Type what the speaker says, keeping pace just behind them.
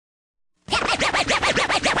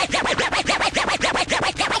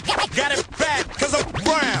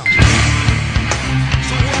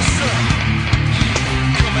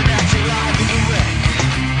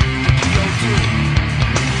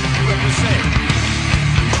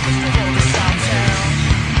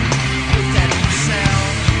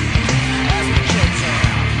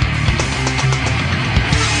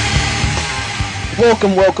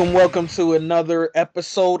Welcome to another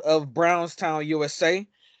episode of Brownstown, USA.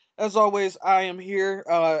 As always, I am here,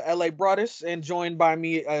 LA Broadus, and joined by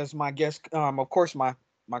me as my guest, of course, my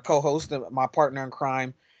co-host, and my partner in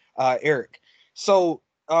crime, Eric. So,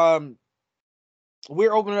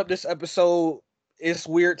 we're opening up this episode. It's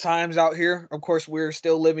weird times out here. Of course, we're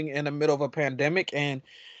still living in the middle of a pandemic, and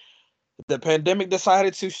the pandemic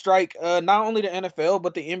decided to strike not only the NFL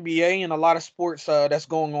but the NBA and a lot of sports that's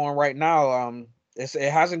going on right now.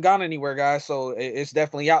 It hasn't gone anywhere, guys. So it's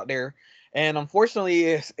definitely out there, and unfortunately,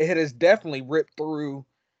 it has definitely ripped through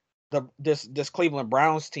this Cleveland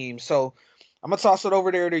Browns team. So I'm gonna toss it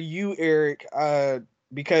over there to you, Eric,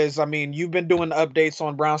 because I mean you've been doing the updates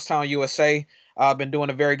on Brownstown USA. Been doing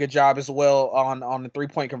a very good job as well on the 3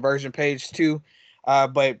 point conversion page too.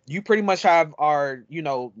 But you pretty much have our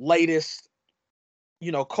latest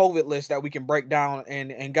COVID list that we can break down.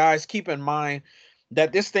 And guys, keep in mind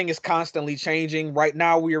that this thing is constantly changing. Right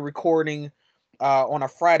now, we are recording on a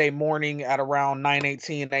Friday morning at around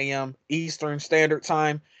 9:18 a.m. Eastern Standard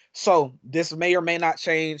Time. So this may or may not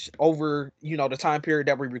change over the time period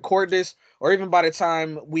that we record this, or even by the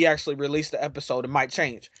time we actually release the episode, it might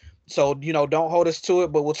change. So don't hold us to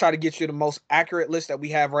it, but we'll try to get you the most accurate list that we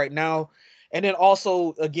have right now. And then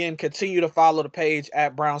also, again, continue to follow the page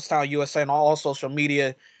at Brownstown USA on all social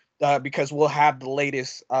media, because we'll have the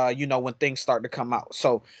latest, when things start to come out.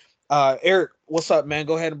 So, Eric, what's up, man?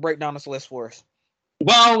 Go ahead and break down this list for us.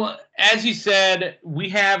 Well, as you said, we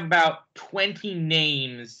have about 20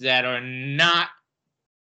 names that are not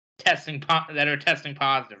that are testing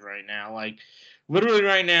positive right now. Like literally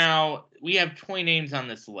right now, we have 20 names on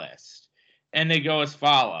this list, and they go as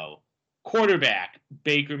follow: quarterback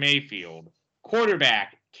Baker Mayfield,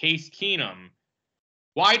 quarterback Case Keenum,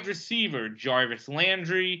 wide receiver Jarvis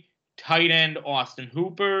Landry, tight end Austin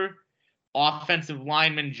Hooper, offensive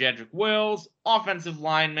lineman Jedrick Wills, offensive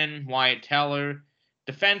lineman Wyatt Teller,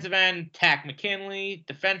 defensive end Tack McKinley,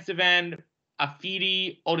 defensive end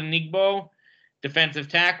Afidi Odenigbo, defensive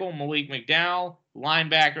tackle Malik McDowell,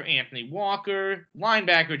 linebacker Anthony Walker,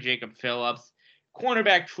 linebacker Jacob Phillips,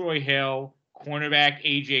 cornerback Troy Hill, cornerback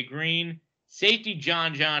AJ Green, safety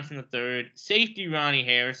John Johnson III, safety Ronnie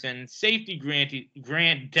Harrison, safety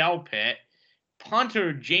Grant Delpit,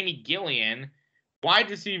 punter Jamie Gillian, wide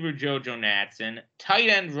receiver JoJo Natson, tight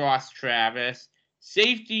end Ross Travis,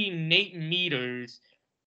 safety Nate Meters,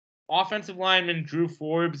 offensive lineman Drew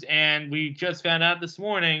Forbes, and we just found out this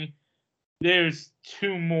morning there's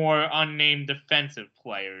two more unnamed defensive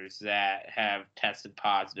players that have tested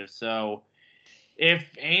positive. So if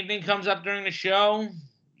anything comes up during the show,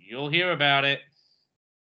 you'll hear about it.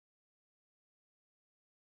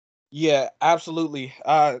 Yeah, absolutely.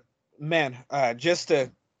 Man, just to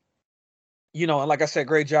and like I said,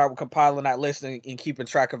 great job with compiling that list and keeping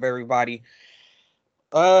track of everybody.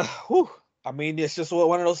 Whew, I mean, it's just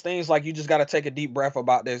one of those things. Like you just got to take a deep breath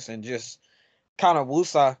about this and just kind of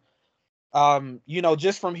woosah.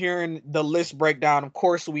 Just from hearing the list breakdown, of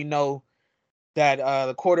course, we know that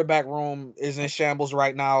the quarterback room is in shambles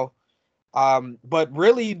right now. But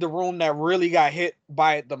really, the room that really got hit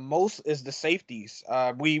by it the most is the safeties.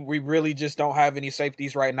 We really just don't have any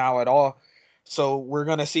safeties right now at all. So we're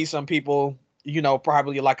gonna see some people,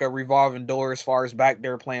 probably like a revolving door as far as back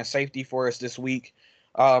there playing safety for us this week,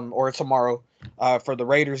 or tomorrow, for the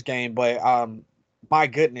Raiders game. But my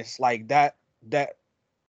goodness, like that that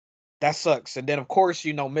sucks. And then of course,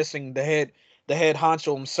 missing the head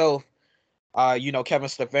honcho himself, Kevin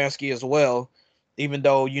Stefanski as well, even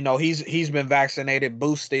though, he's been vaccinated,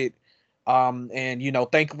 boosted. And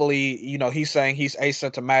thankfully, he's saying he's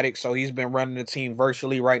asymptomatic, so he's been running the team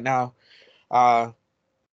virtually right now. Uh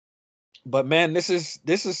but man, this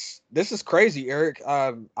is crazy, Eric.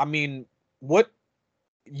 I mean, what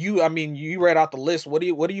you read out the list. What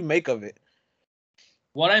do you make of it?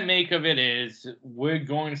 What I make of it is we're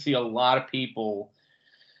going to see a lot of people,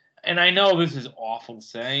 and I know this is awful to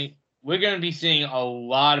say, we're going to be seeing a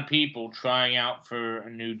lot of people trying out for a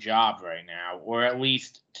new job right now, or at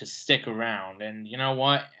least to stick around. And you know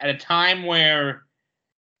what? At a time where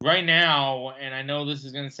right now, and I know this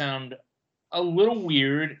is going to sound a little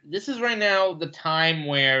weird, this is right now the time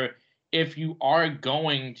where if you're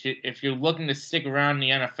looking to stick around in the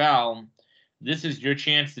NFL, this is your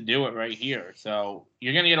chance to do it right here. So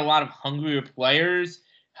you're going to get a lot of hungrier players.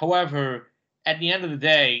 However, at the end of the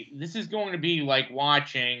day, this is going to be like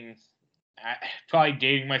watching, probably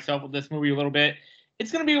dating myself with this movie a little bit.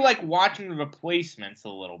 It's going to be like watching The Replacements a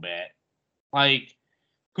little bit. Like,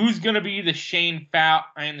 who's going to be the Shane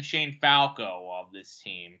Falco of this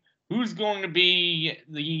team? Who's going to be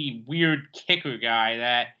the weird kicker guy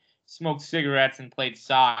that smoked cigarettes and played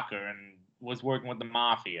soccer? And was working with the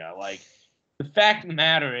mafia. Like, the fact of the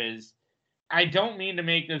matter is, I don't mean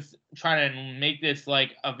to try to make this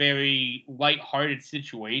like a very lighthearted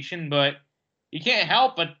situation, but you can't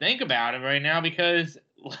help but think about it right now because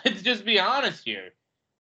let's just be honest here.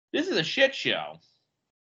 This is a shit show.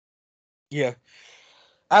 Yeah,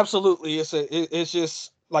 absolutely. It's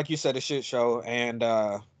just like you said, a shit show, and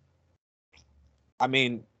I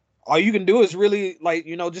mean, all you can do is really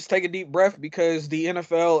just take a deep breath because the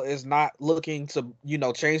NFL is not looking to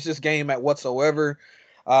change this game at whatsoever.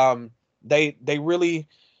 Um, they really,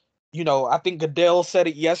 I think Goodell said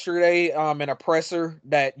it yesterday in a presser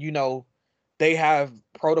that they have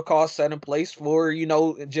protocols set in place for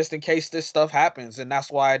just in case this stuff happens, and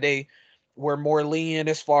that's why they were more lenient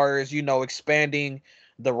as far as expanding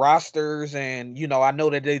the rosters. And I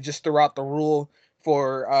know that they just threw out the rule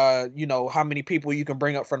for how many people you can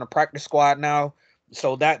bring up from the practice squad now,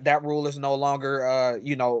 so that rule is no longer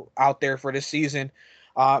out there for this season.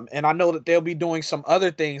 And I know that they'll be doing some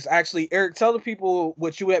other things. Actually, Eric, tell the people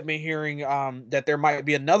what you have been hearing, that there might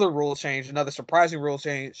be another rule change, another surprising rule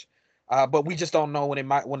change, but we just don't know when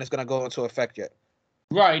it's going to go into effect yet.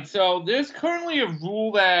 Right. So there's currently a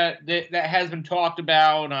rule that has been talked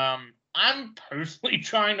about. I'm personally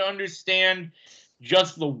trying to understand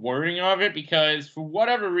just the wording of it because for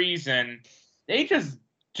whatever reason, they just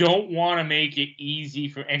don't want to make it easy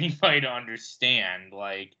for anybody to understand.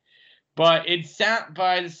 Like, but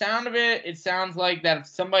by the sound of it, it sounds like that if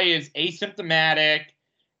somebody is asymptomatic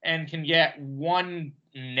and can get one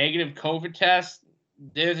negative COVID test,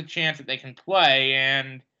 there's a chance that they can play.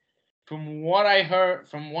 And from what I heard,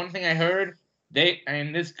 from one thing I heard,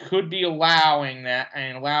 this could be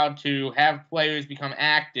allowed to have players become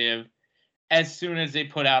active as soon as they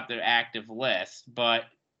put out their active list. But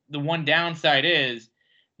the one downside is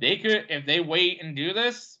if they wait and do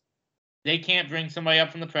this, they can't bring somebody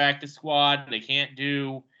up from the practice squad. They can't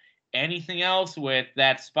do anything else with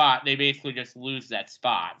that spot. They basically just lose that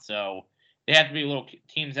spot. So teams have to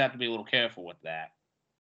be a little careful with that.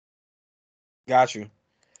 Got you.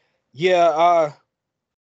 Yeah,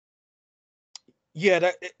 yeah,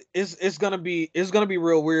 that it's gonna be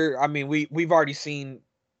real weird. I mean, we've already seen.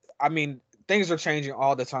 I mean, things are changing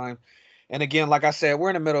all the time, and again, like I said, we're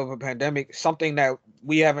in the middle of a pandemic, something that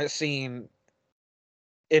we haven't seen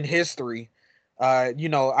in history. I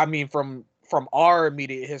mean, from our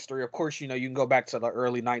immediate history, of course, you can go back to the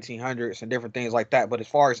early 1900s and different things like that. But as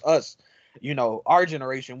far as us, our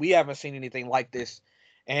generation, we haven't seen anything like this,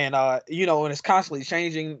 and and it's constantly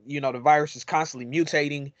changing. The virus is constantly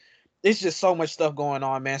mutating. It's just so much stuff going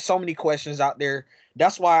on, man. So many questions out there.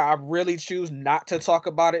 That's why I really choose not to talk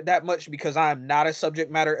about it that much because I am not a subject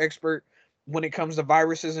matter expert when it comes to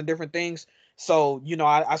viruses and different things. So,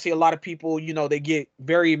 I see a lot of people, they get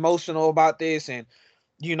very emotional about this, and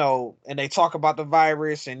and they talk about the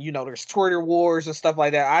virus, and there's Twitter wars and stuff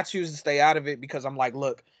like that. I choose to stay out of it because I'm like,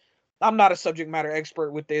 look, I'm not a subject matter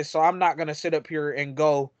expert with this, so I'm not gonna sit up here and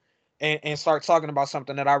go and start talking about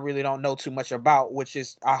something that I really don't know too much about, which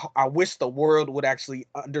is I wish the world would actually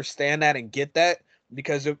understand that and get that,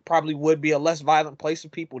 because it probably would be a less violent place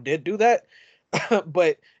if people did do that.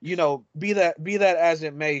 But be that as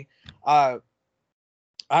it may, I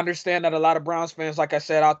understand that a lot of Browns fans, like I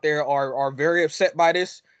said, out there are very upset by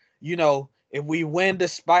this. If we win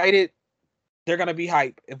despite it, they're gonna be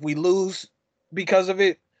hype. If we lose because of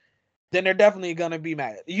it, then they're definitely gonna be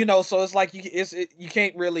mad. So it's like you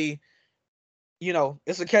can't really,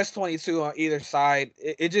 it's a catch-22 on either side.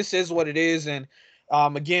 It just is what it is. And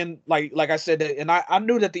again, like I said, and I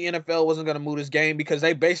knew that the NFL wasn't gonna move this game because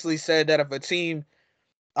they basically said that if a team,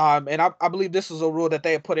 and I believe this was a rule that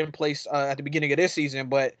they had put in place at the beginning of this season,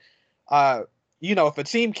 but uh, if a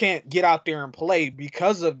team can't get out there and play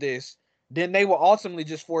because of this, then they will ultimately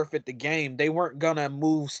just forfeit the game. They weren't gonna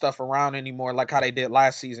move stuff around anymore like how they did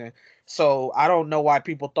last season. So I don't know why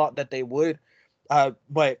people thought that they would.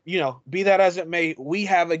 But be that as it may, we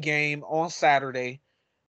have a game on Saturday,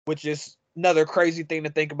 which is another crazy thing to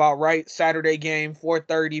think about, right? Saturday game,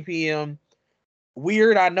 4:30 p.m.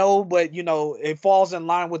 Weird, I know, but it falls in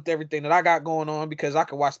line with everything that I got going on because I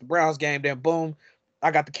can watch the Browns game, then boom,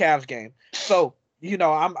 I got the Cavs game. So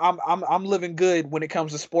I'm living good when it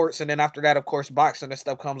comes to sports, and then after that, of course, boxing and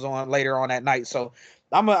stuff comes on later on at night. So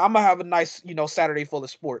I'm gonna have a nice Saturday full of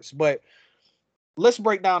sports. But let's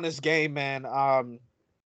break down this game, man.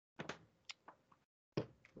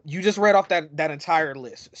 You just read off that entire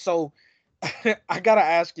list, so I gotta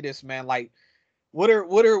ask you this, man. Like, what are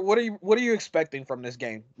you expecting from this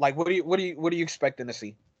game? Like, what are you expecting to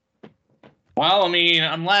see? Well, I mean,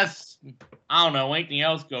 unless I don't know anything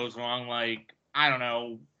else goes wrong, like I don't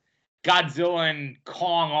know, Godzilla and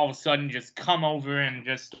Kong all of a sudden just come over and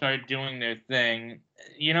just start doing their thing.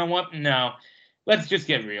 You know what? No. Let's just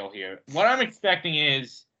get real here. What I'm expecting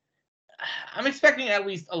is I'm expecting at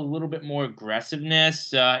least a little bit more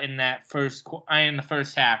aggressiveness in the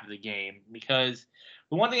first half of the game, because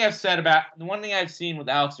the one thing I've seen with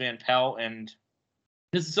Alex Van Pelt, and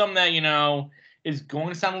this is something that is going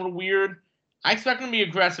to sound a little weird. I expect him to be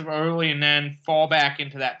aggressive early and then fall back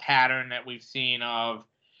into that pattern that we've seen of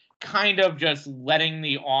kind of just letting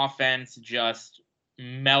the offense just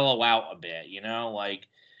mellow out a bit. Like,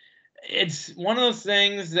 it's one of those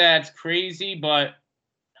things that's crazy, but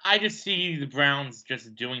I just see the Browns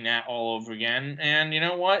just doing that all over again. And you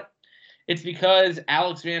know what? It's because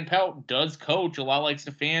Alex Van Pelt does coach a lot like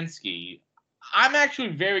Stefanski. I'm actually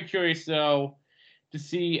very curious, though, to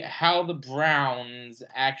see how the Browns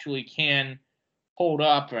actually can hold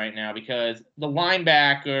up right now, because the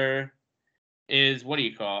linebacker is, what do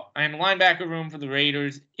you call it? The linebacker room for the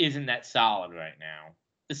Raiders isn't that solid right now.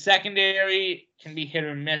 The secondary can be hit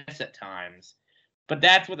or miss at times, but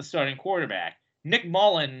that's with a starting quarterback. Nick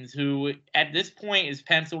Mullins, who at this point is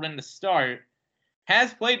penciled in to start,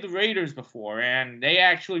 has played the Raiders before, and they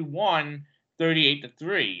actually won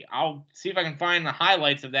 38-3. I'll see if I can find the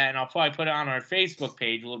highlights of that, and I'll probably put it on our Facebook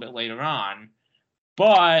page a little bit later on.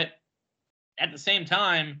 But at the same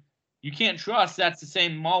time, you can't trust that's the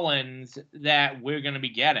same Mullins that we're going to be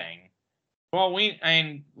getting. Well,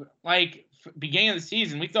 beginning of the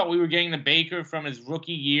season, we thought we were getting the Baker from his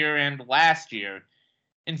rookie year and last year.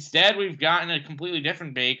 Instead, we've gotten a completely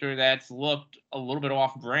different Baker that's looked a little bit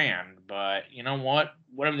off-brand. But you know what?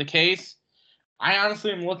 Whatever the case, I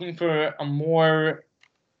honestly am looking for a more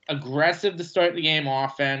aggressive to start the game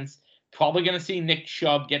offense. Probably going to see Nick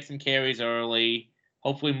Chubb get some carries early.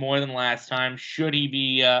 Hopefully more than last time. Should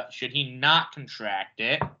he not contract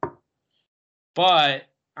it? But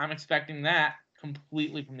I'm expecting that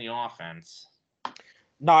completely from the offense.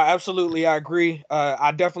 No, absolutely, I agree.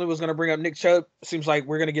 I definitely was going to bring up Nick Chubb. Seems like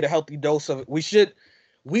we're going to get a healthy dose of it. We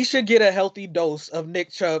should get a healthy dose of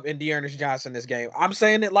Nick Chubb and D'Ernest Johnson this game. I'm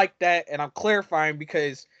saying it like that, and I'm clarifying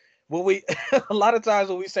because when we a lot of times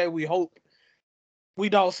when we say we hope, we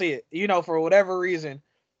don't see it, for whatever reason.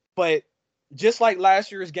 But just like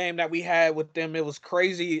last year's game that we had with them, it was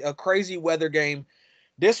a crazy weather game.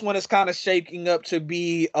 This one is kind of shaking up to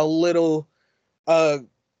be a little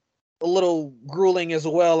grueling as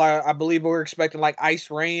well. I believe we're expecting like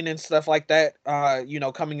ice rain and stuff like that,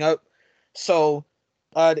 coming up. So,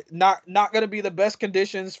 not going to be the best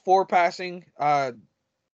conditions for passing,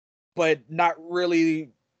 but not really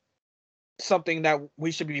something that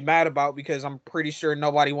we should be mad about, because I'm pretty sure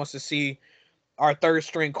nobody wants to see our third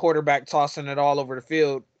string quarterback tossing it all over the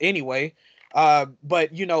field anyway.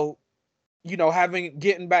 But getting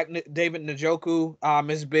back David Njoku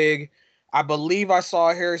is big. I believe I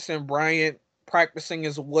saw Harrison Bryant practicing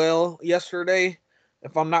as well yesterday,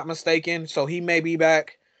 if I'm not mistaken. So he may be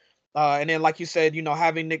back. And then, like you said,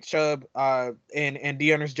 having Nick Chubb and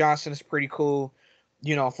D'Ernest Johnson is pretty cool.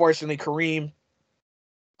 Unfortunately, Kareem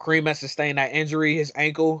has sustained that injury, his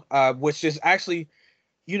ankle, which is actually,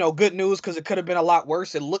 good news, because it could have been a lot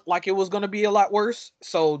worse. It looked like it was going to be a lot worse.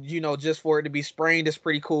 So, just for it to be sprained is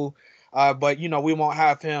pretty cool. But, we won't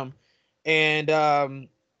have him. And,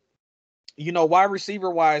 wide receiver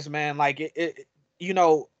wise, man, like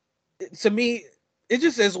to me, it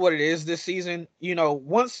just is what it is this season.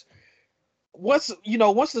 Once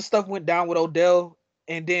the stuff went down with Odell,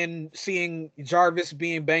 and then seeing Jarvis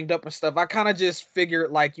being banged up and stuff, I kind of just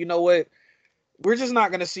figured, like, you know what, we're just not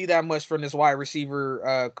going to see that much from this wide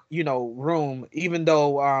receiver, room, even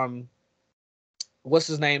though, what's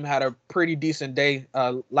his name had a pretty decent day,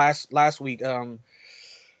 last week,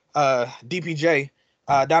 DPJ,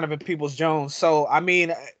 Donovan Peoples-Jones. So, I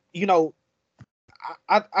mean,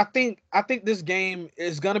 I think this game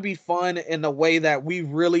is going to be fun in the way that we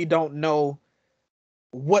really don't know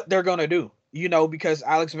what they're going to do, because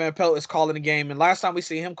Alex Van Pelt is calling a game. And last time we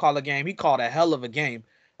see him call a game, he called a hell of a game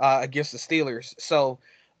against the Steelers. So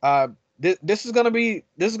this is going to be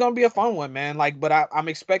a fun one, man. Like, but I'm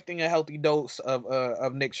expecting a healthy dose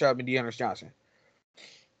of Nick Chubb and D'Ernest Johnson.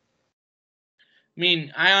 I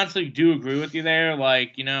mean, I honestly do agree with you there.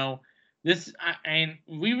 Like, and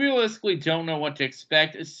we realistically don't know what to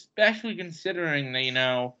expect, especially considering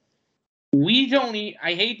that, we don't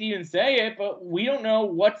I hate to even say it, but we don't know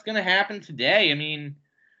what's going to happen today. I mean,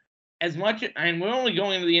 and we're only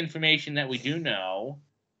going into the information that we do know,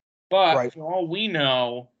 but Right. for all we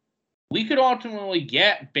know, we could ultimately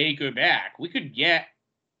get Baker back. We could get,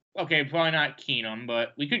 okay, probably not Keenum,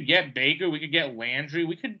 but we could get Baker. We could get Landry.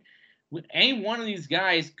 Any one of these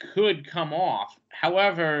guys could come off.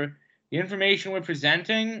 However, the information we're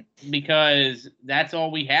presenting, because that's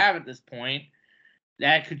all we have at this point.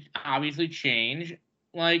 That could obviously change.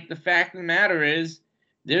 Like, the fact of the matter is,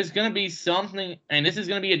 there's going to be something, and this is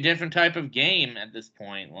going to be a different type of game at this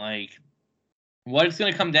point. Like, what it's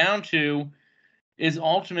going to come down to is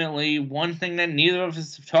ultimately one thing that neither of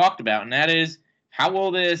us have talked about, and that is, how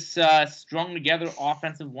will this strung together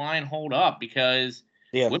offensive line hold up? Because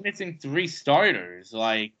we're missing 3 starters.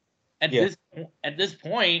 Like, at this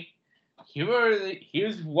point,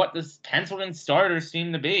 here's what the penciled in starters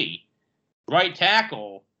seem to be. Right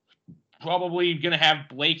tackle, probably going to have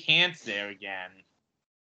Blake Hance there again.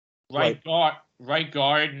 Right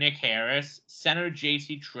guard, Nick Harris. Center,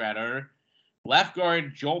 J.C. Treader. Left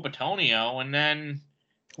guard, Joel Bitonio. And then...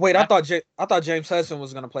 Wait, I thought James Hudson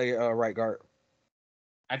was going to play right guard.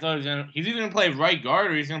 I thought he's either going to play right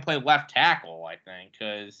guard or he's going to play left tackle, I think,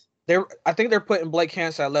 because... I think they're putting Blake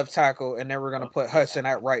Hance at left tackle, and then we're going to put Hudson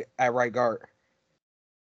at right guard.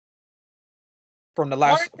 From the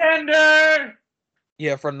last... Bartender!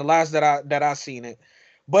 Yeah, from the last that I seen it,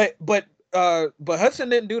 but Hudson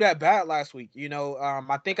didn't do that bad last week. You know,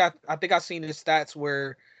 I think I seen his stats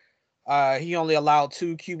where he only allowed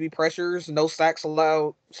 2 QB pressures, no sacks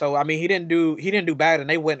allowed. So I mean, he didn't do bad, and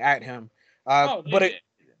they went at him.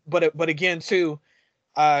 But again too,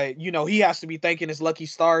 you know, he has to be thanking his lucky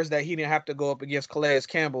stars that he didn't have to go up against Calais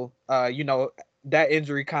Campbell. You know, that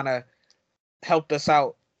injury kind of helped us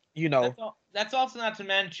out. You know, that's also not to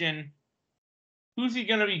mention. Who's he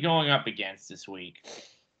going to be going up against this week?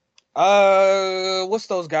 What's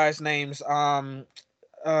those guys' names?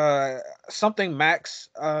 Something Max.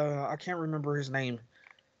 I can't remember his name.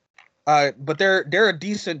 But they're a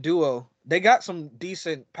decent duo. They got some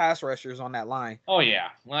decent pass rushers on that line. Oh yeah,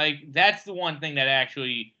 like that's the one thing that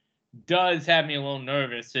actually does have me a little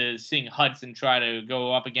nervous is seeing Hudson try to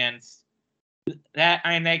go up against that.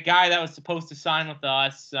 I mean, that guy that was supposed to sign with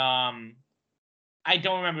us. I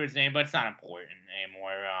don't remember his name, but it's not important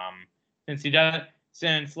anymore.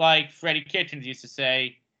 Since like Freddie Kitchens used to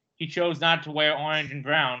say, he chose not to wear orange and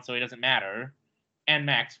brown, so he doesn't matter. And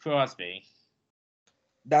Max Crosby.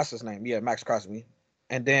 That's his name, yeah, Max Crosby.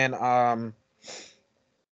 And then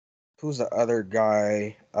who's the other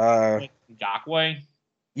guy? Ngakoue?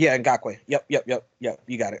 Yeah, Ngakoue. Yep.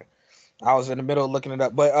 You got it. I was in the middle of looking it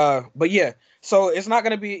up, but yeah. So it's not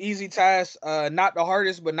going to be an easy task. Not the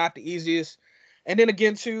hardest, but not the easiest. And then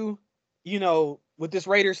again, too, you know, with this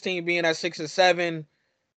Raiders team being at 6-7,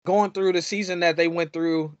 going through the season that they went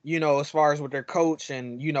through, you know, as far as with their coach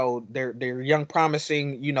and, you know, their young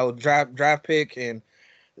promising, you know, draft pick, and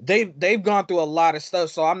they've gone through a lot of stuff.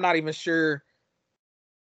 So I'm not even sure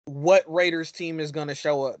what Raiders team is going to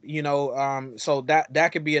show up, you know. So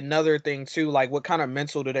that could be another thing too. Like, what kind of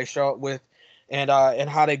mental do they show up with, and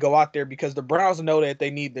how they go out there, because the Browns know that they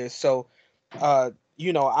need this. So,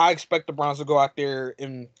 you know, I expect the Browns to go out there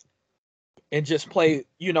and just play,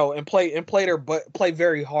 you know, and play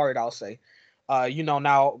very hard, I'll say. You know,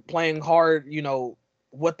 now playing hard, you know,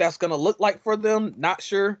 what that's going to look like for them, not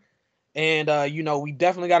sure. And, you know, we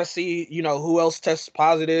definitely got to see, you know, who else tests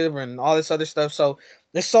positive and all this other stuff. So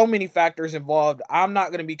there's so many factors involved. I'm not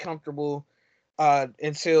going to be comfortable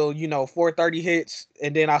until, you know, 4:30 hits,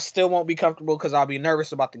 and then I still won't be comfortable because I'll be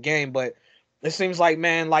nervous about the game. But it seems like,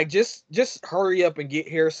 man, like just hurry up and get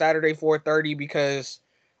here Saturday 4:30, because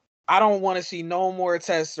I don't want to see no more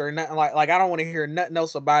tests or nothing. Like I don't want to hear nothing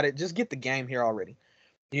else about it. Just get the game here already.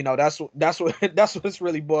 You know, that's what that's what it's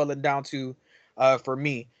really boiling down to for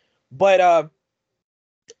me. But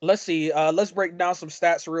let's see. Let's break down some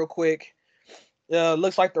stats real quick.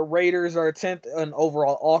 Looks like the Raiders are 10th in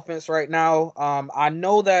overall offense right now. I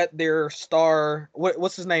know that their star,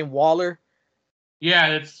 what's his name, Waller? Yeah,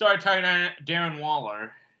 it's star tight end Darren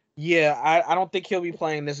Waller. Yeah, I don't think he'll be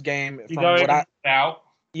playing this game. He's already out.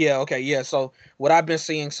 Yeah, okay, yeah. So what I've been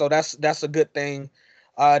seeing, so that's a good thing.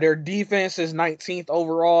 Their defense is 19th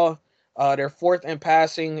overall. They're 4th in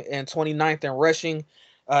passing and 29th in rushing.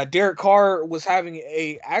 Derek Carr was having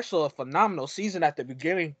a phenomenal season at the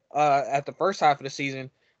beginning, at the first half of the season.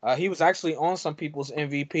 He was actually on some people's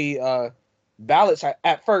MVP ballots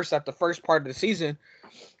at the first part of the season.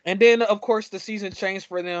 And then, of course, the season changed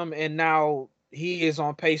for them, and now he is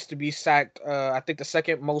on pace to be sacked, I think the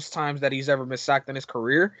second most times that he's ever been sacked in his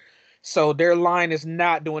career. So their line is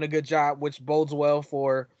not doing a good job, which bodes well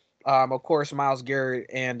for, of course, Myles Garrett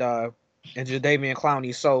and Jadeveon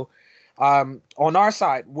Clowney. So on our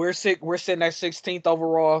side, we're sitting at 16th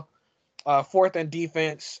overall, 4th in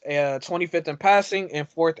defense, 25th in passing, and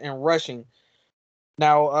 4th in rushing.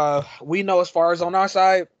 Now, we know as far as on our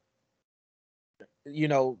side, you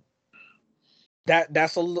know,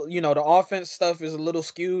 that's the offense stuff is a little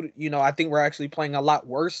skewed. I think we're actually playing a lot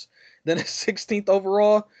worse than a 16th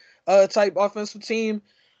overall type offensive team.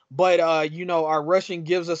 But our rushing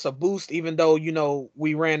gives us a boost, even though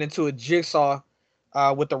we ran into a jigsaw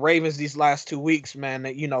with the Ravens these last 2 weeks. Man,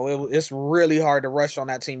 it's really hard to rush on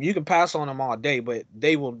that team. You can pass on them all day, but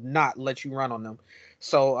they will not let you run on them.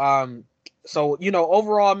 So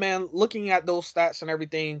overall, man, looking at those stats and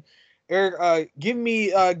everything, Eric, give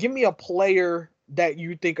me a player that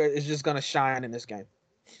you think is just gonna shine in this game.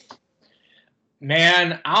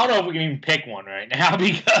 Man, I don't know if we can even pick one right now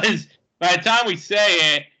because by the time we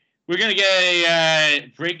say it, we're gonna get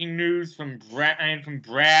a breaking news from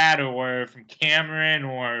Brad or from Cameron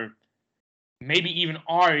or maybe even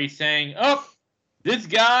Ari saying, "Oh, this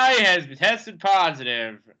guy has tested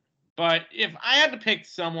positive." But if I had to pick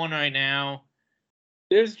someone right now,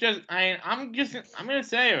 there's just I'm gonna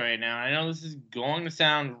say it right now. I know this is going to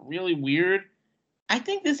sound really weird. I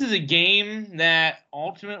think this is a game that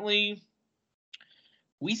ultimately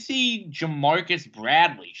we see Jamarcus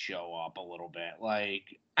Bradley show up a little bit.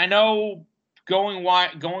 Like, I know going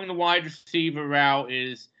the wide receiver route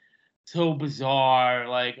is so bizarre.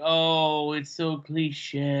 Like, oh, it's so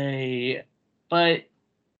cliche. But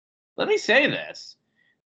let me say this.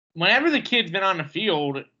 Whenever the kid's been on the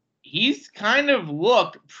field, he's kind of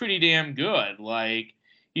looked pretty damn good. Like,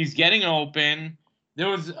 he's getting open. There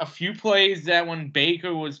was a few plays that when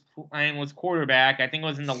Baker was quarterback, I think it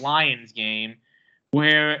was in the Lions game,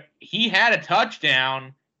 where he had a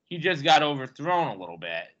touchdown, he just got overthrown a little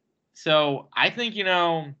bit. So I think,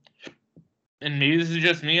 and maybe this is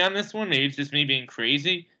just me on this one, maybe it's just me being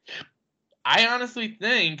crazy. I honestly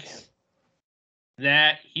think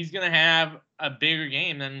that he's going to have a bigger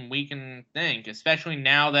game than we can think, especially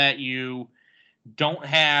now that you don't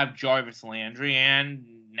have Jarvis Landry and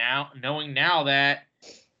knowing that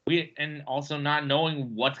and also not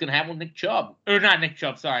knowing what's going to happen with Nick Chubb. Or not Nick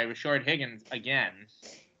Chubb, sorry, Rashard Higgins again.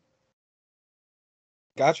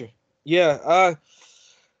 Gotcha. Yeah.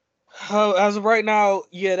 As of right now,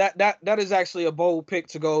 yeah, that is actually a bold pick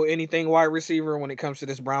to go anything wide receiver when it comes to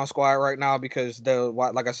this Brown squad right now, because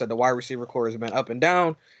like I said, the wide receiver core has been up and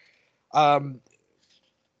down.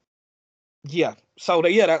 Yeah. So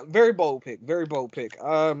that very bold pick. Very bold pick.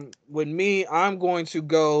 With me, I'm going to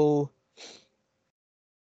go.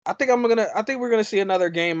 I think we're gonna see another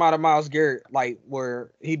game out of Myles Garrett, like where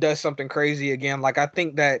he does something crazy again. Like, I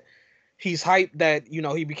think that he's hyped that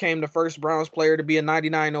he became the first Browns player to be a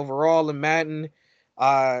 99 overall in Madden.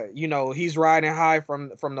 He's riding high from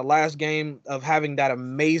the last game of having that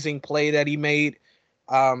amazing play that he made.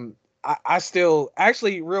 I still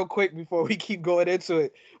actually, real quick before we keep going into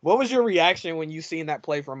it, what was your reaction when you seen that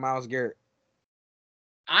play from Myles Garrett?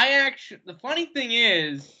 The funny thing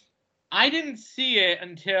is, I didn't see it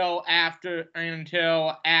until after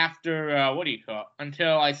what do you call it?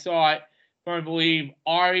 Until I saw it from, I believe,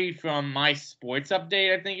 Ari from My Sports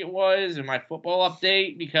Update, I think it was, or My Football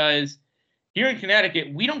Update, because here in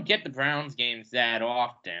Connecticut, we don't get the Browns games that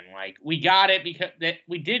often. Like, we got it because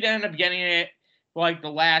we did end up getting it for like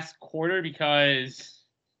the last quarter because,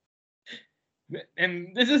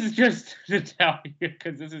 and this is just to tell you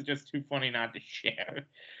because this is just too funny not to share,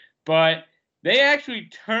 but they actually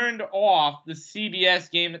turned off the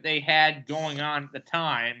CBS game that they had going on at the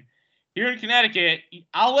time. Here in Connecticut,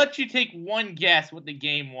 I'll let you take one guess what the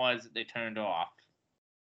game was that they turned off.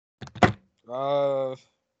 I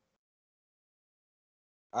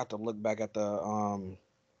have to look back at the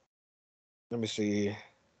let me see.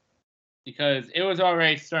 Because it was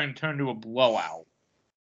already starting to turn to a blowout.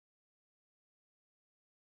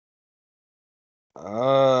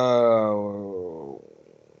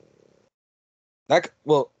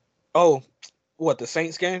 What, the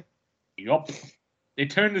Saints game? Yup. They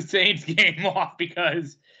turned the Saints game off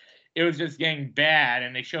because it was just getting bad,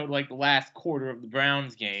 and they showed like the last quarter of the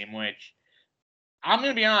Browns game, which I'm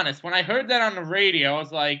going to be honest, when I heard that on the radio, I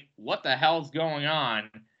was like, what the hell's going on?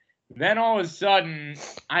 Then all of a sudden,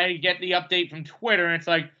 I get the update from Twitter, and it's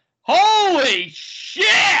like, holy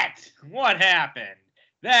shit! What happened?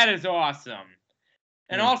 That is awesome.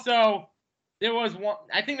 And also,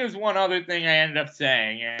 I think there was one other thing I ended up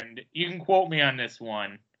saying, and you can quote me on this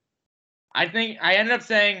one. I think I ended up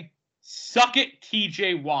saying, suck it,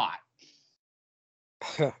 TJ Watt.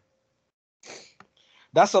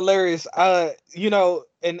 That's hilarious. And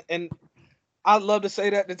I'd love to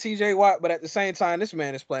say that to TJ Watt, but at the same time, this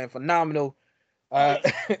man is playing phenomenal.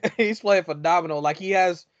 He's playing phenomenal. Like, he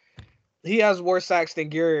has more sacks than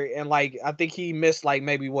Garrett, and like I think he missed like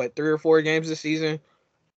maybe 3 or 4 games this season.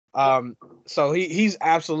 So he's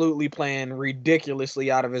absolutely playing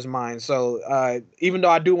ridiculously out of his mind. So even though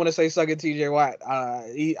I do want to say suck it TJ Watt,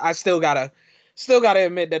 I still gotta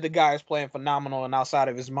admit that the guy is playing phenomenal and outside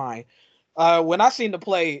of his mind. When I seen the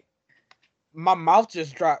play, my mouth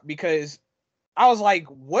just dropped because I was like,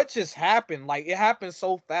 what just happened? Like it happened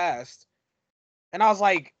so fast. And I was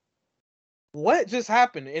like, what just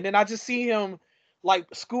happened? And then I just see him like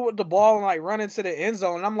scoot with the ball and like run into the end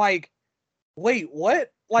zone. And I'm like, wait,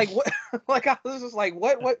 what? Like what? Like I was just like,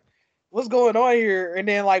 what's going on here? And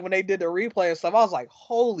then like when they did the replay and stuff, I was like,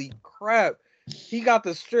 holy crap! He got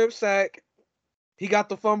the strip sack, he got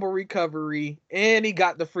the fumble recovery, and he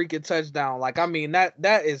got the freaking touchdown. Like I mean that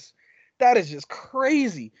is just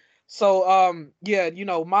crazy. So yeah,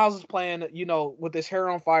 Miles is playing, with his hair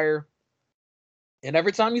on fire. And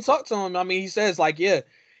every time you talk to him, I mean, he says like, yeah,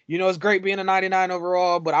 it's great being a 99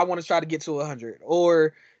 overall, but I want to try to get to 100.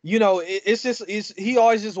 Or, he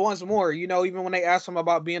always just wants more. Even when they asked him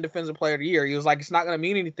about being defensive player of the year, he was like, it's not going to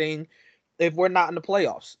mean anything if we're not in the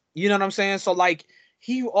playoffs. You know what I'm saying? So like,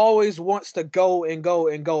 he always wants to go and go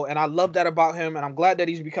and go. And I love that about him. And I'm glad that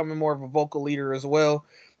he's becoming more of a vocal leader as well,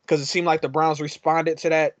 because it seemed like the Browns responded to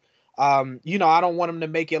that. I don't want him to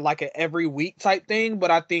make it like an every week type thing, but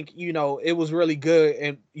I think, it was really good.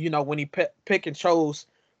 And, when he pick and chose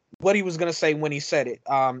what he was going to say when he said it,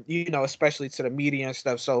 especially to the media and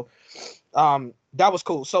stuff. So, that was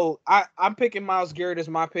cool. So I'm picking Myles Garrett as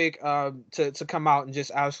my pick, to come out and just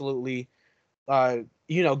absolutely,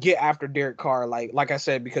 get after Derek Carr. Like I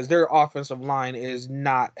said, because their offensive line is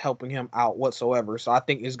not helping him out whatsoever. So I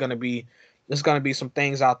think there's going to be some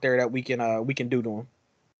things out there that we can do to him.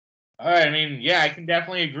 All right, I mean, yeah, I can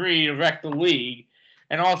definitely agree to wreck the league.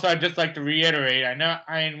 And also, I'd just like to reiterate, I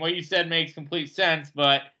mean, what you said makes complete sense,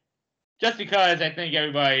 but just because I think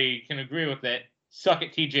everybody can agree with it, suck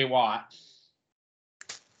it, TJ Watt.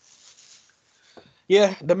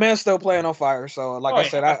 Yeah, the man's still playing on fire. So, like I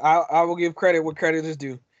said, I will give credit where credit is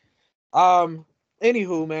due.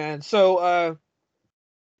 Anywho, man. So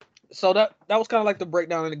that was kind of like the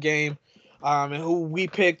breakdown of the game, and who we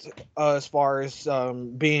picked as far as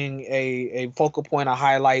being a focal point, a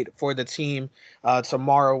highlight for the team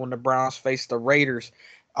tomorrow when the Browns face the Raiders.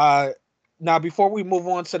 Now, before we move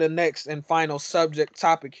on to the next and final subject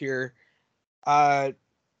topic here,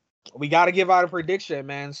 we got to give out a prediction,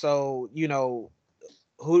 man. So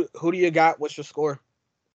who do you got? What's your score?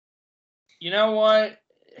 You know what?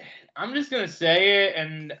 I'm just gonna say it,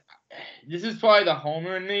 and this is probably the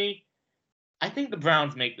homer in me. I think the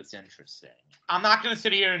Browns make this interesting. I'm not going to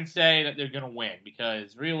sit here and say that they're going to win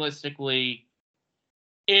because realistically,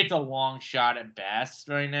 it's a long shot at best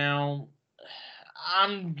right now.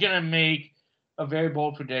 I'm going to make a very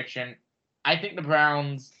bold prediction. I think the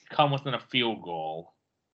Browns come within a field goal.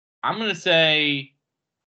 I'm going to say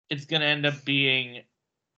it's going to end up being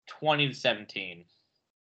 20-17.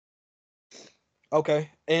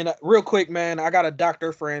 Okay. And real quick, man, I got a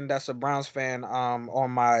doctor friend that's a Browns fan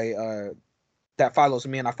on my that follows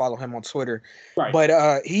me, and I follow him on Twitter. Right.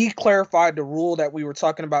 But he clarified the rule that we were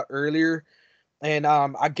talking about earlier. And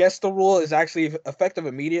I guess the rule is actually effective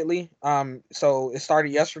immediately. So it started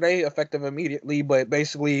yesterday, effective immediately. But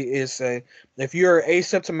basically, it's if you're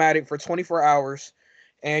asymptomatic for 24 hours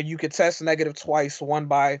and you could test negative twice, one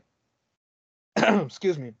by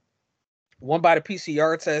excuse me, one by the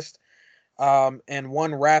PCR test, and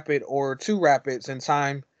one rapid or two rapids in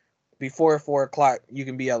time before 4 o'clock, you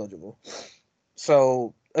can be eligible.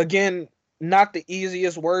 So again, not the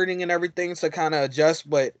easiest wording and everything to kind of adjust,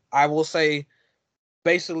 but I will say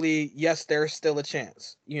basically, yes, there's still a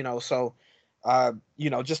chance, so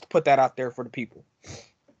just to put that out there for the people.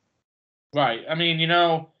 Right. I mean,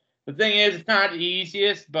 the thing is, it's not the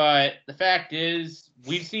easiest, but the fact is,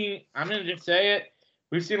 I'm going to just say it,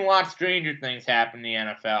 we've seen a lot of stranger things happen in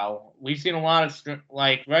the NFL. We've seen a lot of,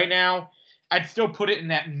 right now, I'd still put it in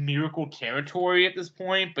that miracle territory at this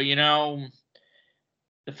point, but,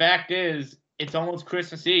 the fact is, it's almost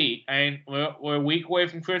Christmas Eve. I mean, we're a week away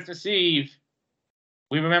from Christmas Eve.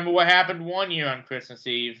 We remember what happened one year on Christmas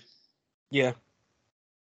Eve. Yeah.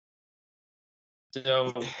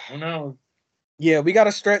 So, who knows? Yeah, we got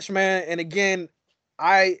to stretch, man. And again,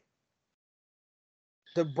 the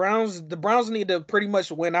Browns need to pretty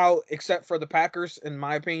much win out, except for the Packers, in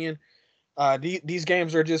my opinion. These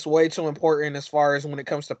games are just way too important as far as when it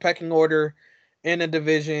comes to pecking order in the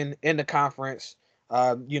division, in the conference.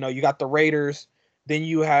 You got the Raiders, then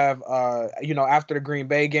you have after the Green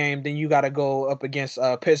Bay game, then you got to go up against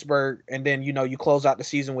Pittsburgh, and then you close out the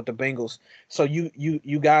season with the Bengals. So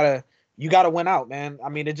you gotta you got to win out, man. I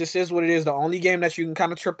mean, it just is what it is. The only game that you can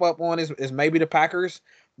kind of trip up on is maybe the Packers.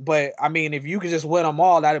 But I mean, if you could just win them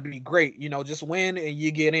all, that'd be great. Just win and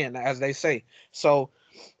you get in, as they say. So,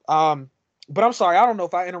 but I'm sorry, I don't know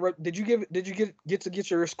if I interrupt. Did you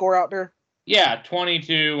get your score out there? Yeah,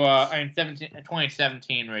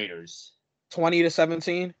 2017 Raiders.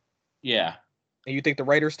 20-17. Yeah. And you think the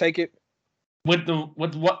Raiders take it? With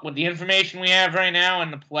the information we have right now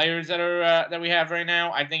and the players that we have right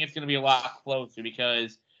now, I think it's going to be a lot closer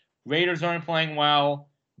because Raiders aren't playing well.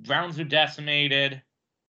 Browns are decimated.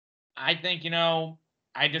 I think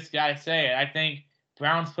I just gotta say it. I think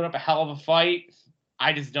Browns put up a hell of a fight.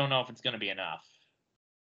 I just don't know if it's going to be enough.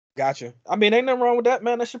 Gotcha. I mean, ain't nothing wrong with that,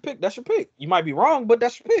 man. That's your pick. That's your pick. You might be wrong, but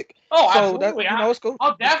that's your pick. Oh, so absolutely. That it's cool.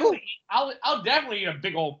 I'll definitely, I'll definitely eat a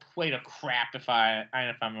big old plate of crap if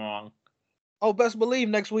I'm wrong. Oh, best believe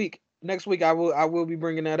next week. Next week I will be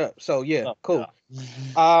bringing that up. So yeah, cool.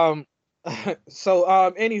 Yeah.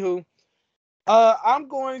 Anywho, I'm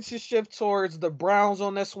going to shift towards the Browns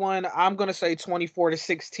on this one. I'm going to say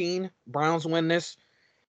 24-16. Browns win this.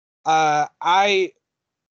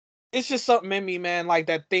 It's just something in me, man, like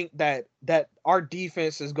that think that our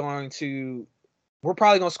defense is going to, we're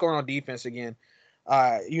probably going to score on defense again.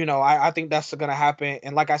 I think that's going to happen.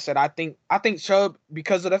 And like I said, I think Chubb,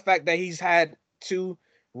 because of the fact that he's had two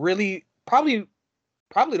really probably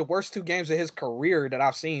the worst 2 games of his career that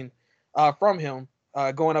I've seen from him,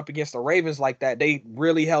 going up against the Ravens like that, they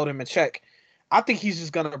really held him in check. I think he's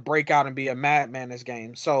just going to break out and be a madman this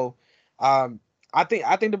game. So, I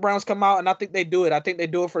think the Browns come out and I think they do it. I think they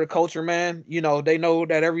do it for the culture, man. They know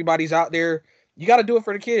that everybody's out there. You got to do it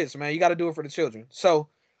for the kids, man. You got to do it for the children. So,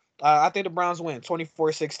 I think the Browns win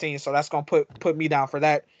 24-16. So that's going to put me down for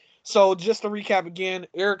that. So just to recap again,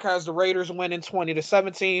 Eric has the Raiders winning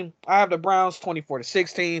 20-17. I have the Browns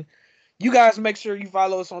 24-16. You guys make sure you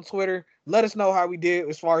follow us on Twitter. Let us know how we did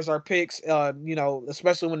as far as our picks,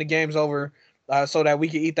 especially when the game's over, so that we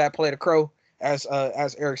can eat that plate of crow, as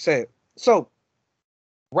Eric said. So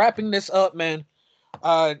wrapping this up, man,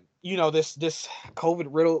 this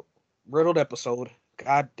COVID riddled episode.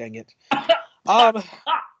 God dang it.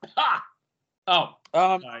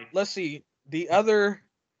 Let's see. The other,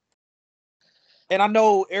 and I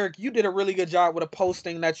know, Eric, you did a really good job with a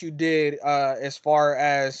posting that you did as far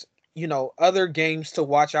as, other games to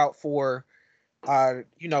watch out for,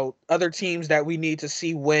 other teams that we need to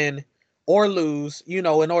see win or lose, in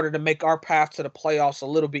order to make our path to the playoffs a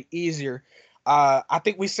little bit easier. I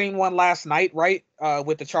think we seen one last night, right?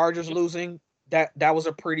 With the Chargers losing. That was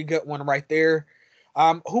a pretty good one right there.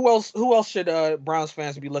 Who else should Browns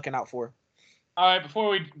fans be looking out for? All right,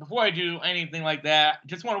 before I do anything like that,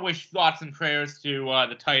 just want to wish thoughts and prayers to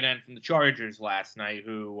the tight end from the Chargers last night,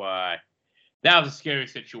 who that was a scary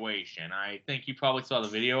situation. I think you probably saw the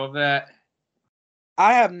video of that.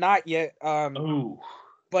 I have not yet. Ooh.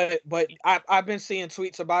 But I've been seeing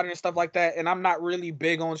tweets about it and stuff like that, and I'm not really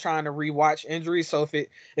big on trying to rewatch injuries. So if it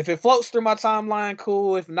floats through my timeline,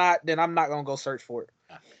 cool. If not, then I'm not gonna go search for it.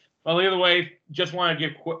 Well, either way, just want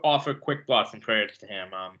to offer quick thoughts and prayers to him.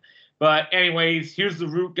 But anyways, here's the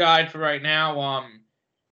route guide for right now.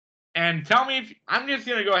 And tell me if I'm just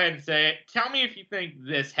gonna go ahead and say it. Tell me if you think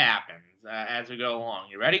this happens as we go along.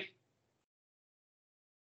 You ready?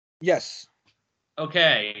 Yes.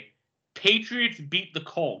 Okay. Patriots beat the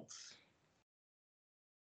Colts.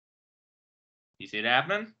 You see it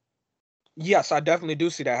happening? Yes, I definitely do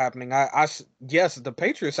see that happening. Yes, the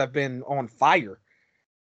Patriots have been on fire.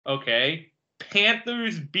 Okay.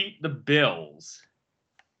 Panthers beat the Bills.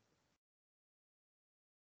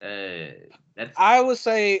 I would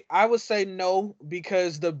say no,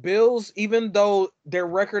 because the Bills, even though their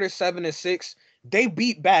record is 7-6, they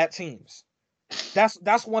beat bad teams.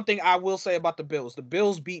 That's one thing I will say about the Bills. The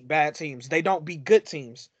Bills beat bad teams. They don't beat good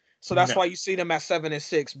teams. So that's why you see them at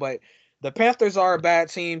 7-6. But the Panthers are a bad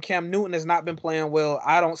team. Cam Newton has not been playing well.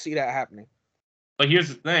 I don't see that happening. But here's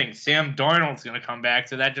the thing: Sam Darnold's going to come back,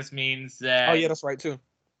 so that just means that. Oh yeah, that's right too.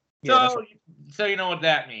 Yeah, so, right. So you know what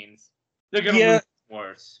that means? They're going to lose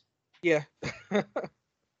worse. Yeah.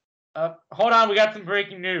 Hold on, we got some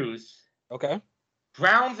breaking news. Okay.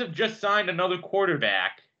 Browns have just signed another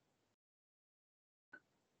quarterback.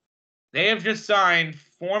 They have just signed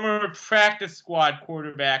former practice squad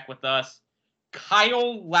quarterback with us,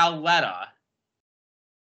 Kyle Lauletta.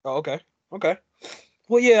 Oh, okay. Okay.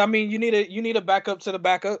 Well, yeah, I mean, you need a backup to the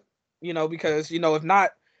backup, because if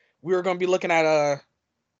not, we were going to be looking at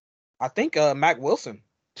I think Mac Wilson.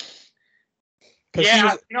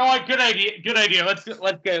 Yeah, you know what? Good idea. Let's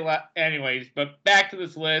get anyways. But back to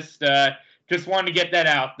this list. Just wanted to get that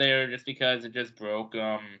out there, just because it just broke.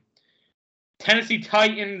 Tennessee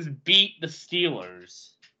Titans beat the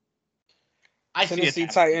Steelers. Tennessee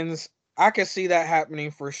Titans. I can see that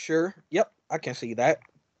happening for sure. Yep, I can see that.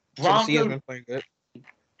 Tennessee has been playing good.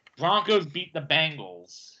 Broncos beat the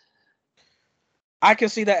Bengals. I can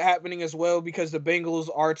see that happening as well because the Bengals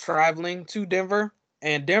are traveling to Denver,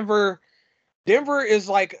 and Denver is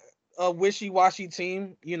like a wishy-washy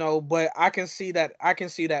team, you know. But I can see that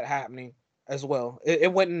happening as well.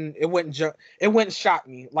 It wouldn't shock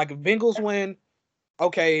me. Like if Bengals win,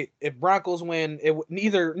 okay. If Broncos win,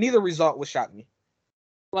 neither result would shock me.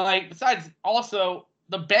 Like besides, also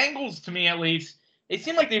the Bengals, to me at least, they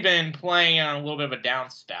seem like they've been playing on a little bit of a down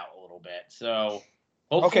spout a little bit. So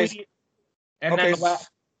hopefully. Okay. And then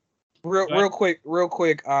real quick.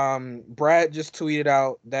 Brad just tweeted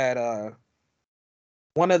out that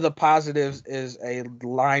one of the positives is a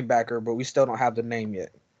linebacker, but we still don't have the name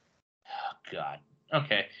yet. Oh God.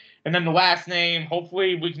 Okay. And then the last name,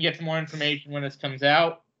 hopefully we can get some more information when this comes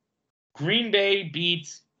out. Green Bay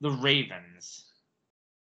beats the Ravens.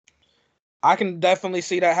 I can definitely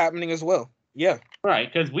see that happening as well. Yeah.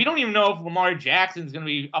 Right, because we don't even know if Lamar Jackson's going to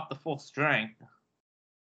be up to full strength.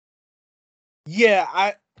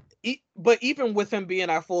 Yeah, but even with him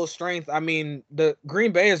being at full strength, I mean, the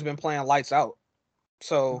Green Bay has been playing lights out.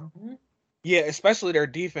 So, yeah, especially their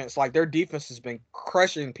defense. Like their defense has been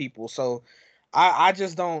crushing people. So, I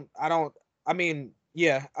mean,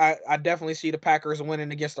 yeah, I definitely see the Packers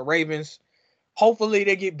winning against the Ravens. Hopefully,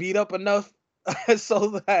 they get beat up enough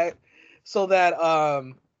so that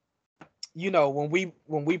you know,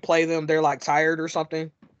 when we play them, they're like tired or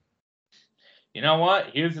something. You know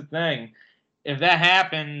what? Here's the thing. If that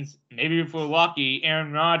happens, maybe if we're lucky,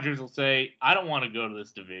 Aaron Rodgers will say, I don't want to go to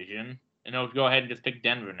this division. And he'll go ahead and just pick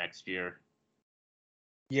Denver next year.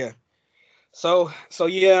 Yeah. So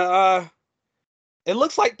yeah, it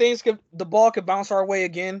looks like the ball could bounce our way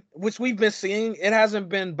again, which we've been seeing. It hasn't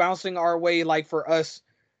been bouncing our way like for us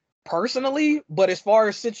personally, but as far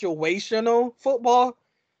as situational football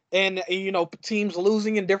and you know, teams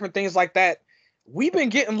losing and different things like that, we've been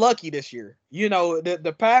getting lucky this year. You know,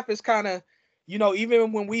 the path is kind of, you know,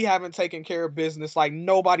 even when we haven't taken care of business, like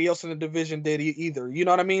nobody else in the division did either. You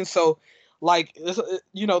know what I mean? So, like,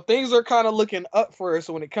 you know, things are kind of looking up for us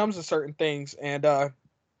when it comes to certain things, and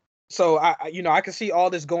so you know, I can see all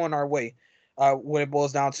this going our way when it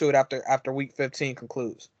boils down to it after week 15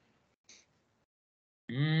 concludes.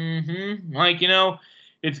 Like, you know,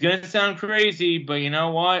 it's gonna sound crazy, but you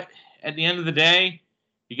know what? At the end of the day,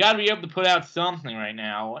 you got to be able to put out something right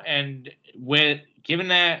now, and given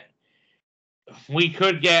that we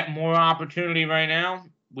could get more opportunity right now,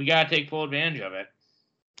 we got to take full advantage of it.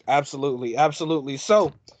 Absolutely.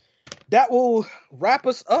 So that will wrap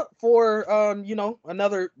us up for you know,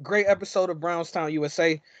 another great episode of Brownstown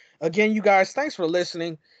USA. Again, you guys, thanks for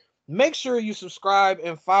listening. Make sure you subscribe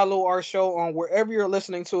and follow our show on wherever you're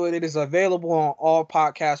listening to it. It is available on all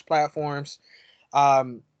podcast platforms.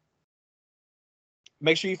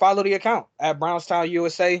 Make sure you follow the account at Brownstown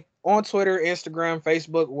USA on Twitter, Instagram,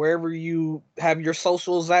 Facebook, wherever you have your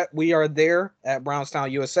socials at. We are there at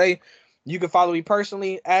Brownstown USA. You can follow me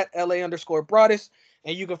personally at LA_Broadus,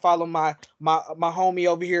 and you can follow my homie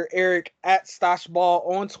over here, Eric, at Stoshball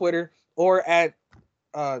on Twitter, or at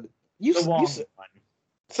the long one.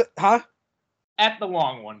 Huh? At the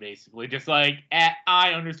long one, basically, just like at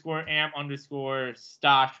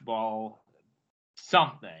I_am_Stoshball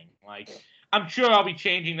something. Like, I'm sure I'll be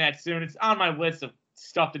changing that soon. It's on my list of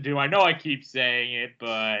stuff to do. I know I keep saying it,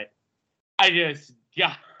 but I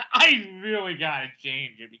really gotta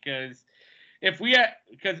change it because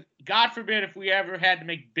because God forbid if we ever had to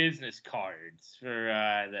make business cards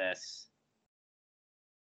for this.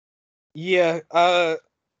 Yeah, I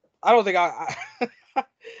don't think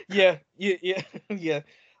yeah.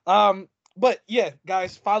 But yeah,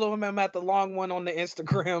 guys, follow him. I'm at the long one on the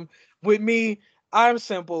Instagram. With me, I'm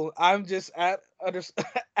simple. I'm just at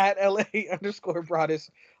LA_Broadus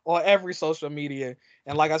on every social media.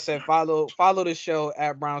 And like I said, follow the show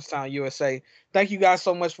at Brownstown USA. Thank you guys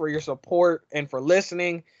so much for your support and for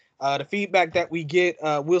listening. The feedback that we get,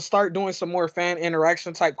 we'll start doing some more fan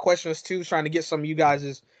interaction type questions too, trying to get some of you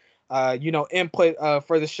guys' you know, input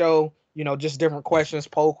for the show. You know, just different questions,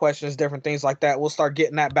 poll questions, different things like that. We'll start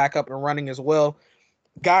getting that back up and running as well.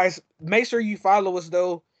 Guys, make sure you follow us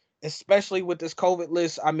though, especially with this COVID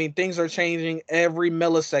list. I mean, things are changing every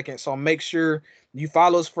millisecond. So make sure you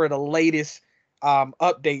follow us for the latest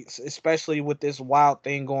updates, especially with this wild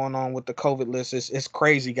thing going on with the COVID list. It's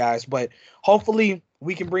crazy, guys. But hopefully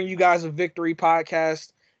we can bring you guys a victory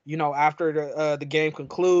podcast, you know, after the game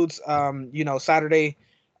concludes. You know, Saturday.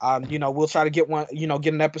 We'll try to get one,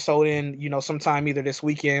 get an episode in, sometime either this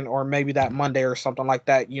weekend or maybe that Monday or something like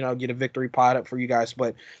that, get a victory pod up for you guys.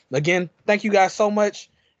 But again, thank you guys so much.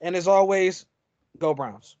 And as always, go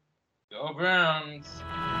Browns. Go Browns.